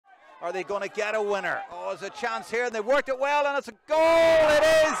Are they going to get a winner? Oh, there's a chance here, and they worked it well, and it's a goal. It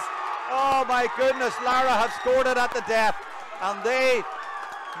is. Oh my goodness, Laragh have scored it at the death, and they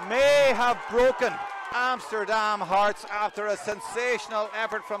may have broken Amsterdam hearts after a sensational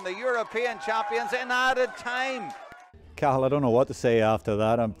effort from the European champions in added time. Cathal, I don't know what to say after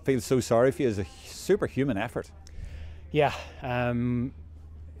that. I feel so sorry for you. It's a superhuman effort. Yeah,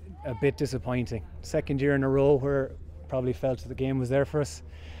 a bit disappointing. Second year in a row where probably felt the game was there for us.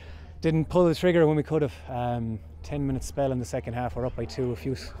 Didn't pull the trigger when we could have. 10-minute spell in the second half, we're up by 2. A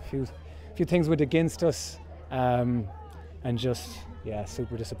few things went against us, and just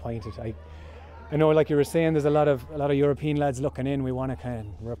super disappointed. I know, like you were saying, there's a lot of European lads looking in. We want to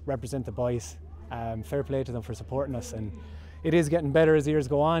kind of represent the boys. Fair play to them for supporting us, and it is getting better as the years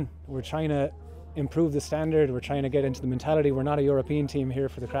go on. We're trying to improve the standard. We're trying to get into the mentality. We're not a European team here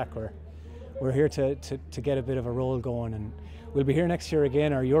for the crack. We're here to get a bit of a roll going, and we'll be here next year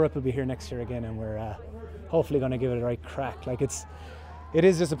again, or Europe will be here next year again, and we're hopefully going to give it a right crack. Like it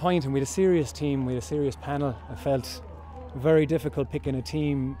is disappointing. We had a serious team, we had a serious panel. I felt very difficult picking a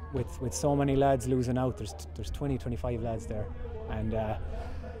team with so many lads losing out. There's 20-25 lads there, and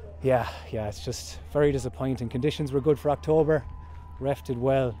yeah, it's just very disappointing. Conditions were good for October. Ref did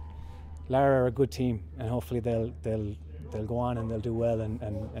well. Laragh are a good team, and hopefully they'll go on and they'll do well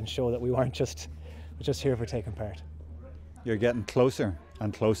and show that we weren't just here for taking part. You're getting closer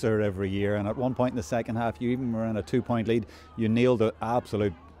and closer every year, and at one point in the second half you even were in a 2-point lead. You nailed an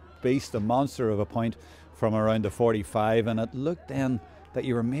absolute beast, a monster of a point from around the 45, and it looked then that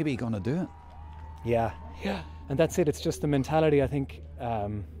you were maybe going to do it. Yeah, and that's it. It's just the mentality, I think.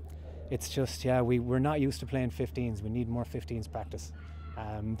 It's just, we're not used to playing 15s. We need more 15s practice.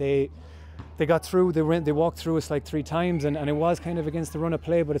 They got through, they walked through us like 3 times, and it was kind of against the run of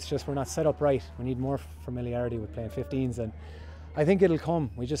play, but it's just we're not set up right. We need more familiarity with playing 15s, and I think it'll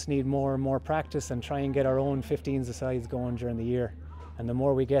come. We just need more and more practice and try and get our own 15s asides going during the year. And the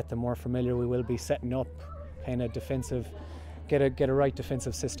more we get, the more familiar we will be setting up kind of defensive, get a right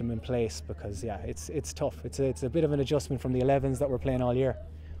defensive system in place, because it's tough. It's a bit of an adjustment from the 11s that we're playing all year.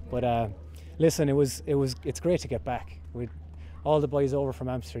 But listen, it's great to get back. With all the boys over from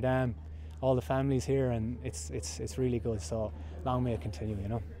Amsterdam, all the families here, and it's really good. So long may it continue, you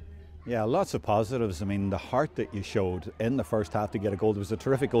know. Yeah, lots of positives. I mean, the heart that you showed in the first half to get a goal. There was a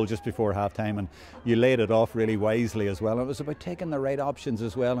terrific goal just before half-time, and you laid it off really wisely as well. And it was about taking the right options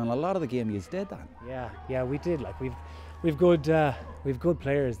as well, and a lot of the game you did that. Yeah, we did. Like we've good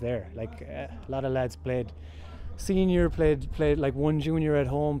players there. Like a lot of lads played senior, played like one junior at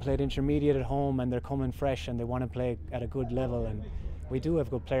home, played intermediate at home, and they're coming fresh and they want to play at a good level. And we do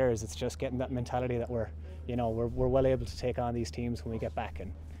have good players. It's just getting that mentality that we're well able to take on these teams when we get back,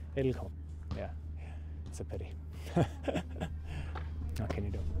 and it'll come. Yeah, it's a pity. What can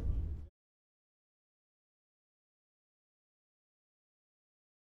you do?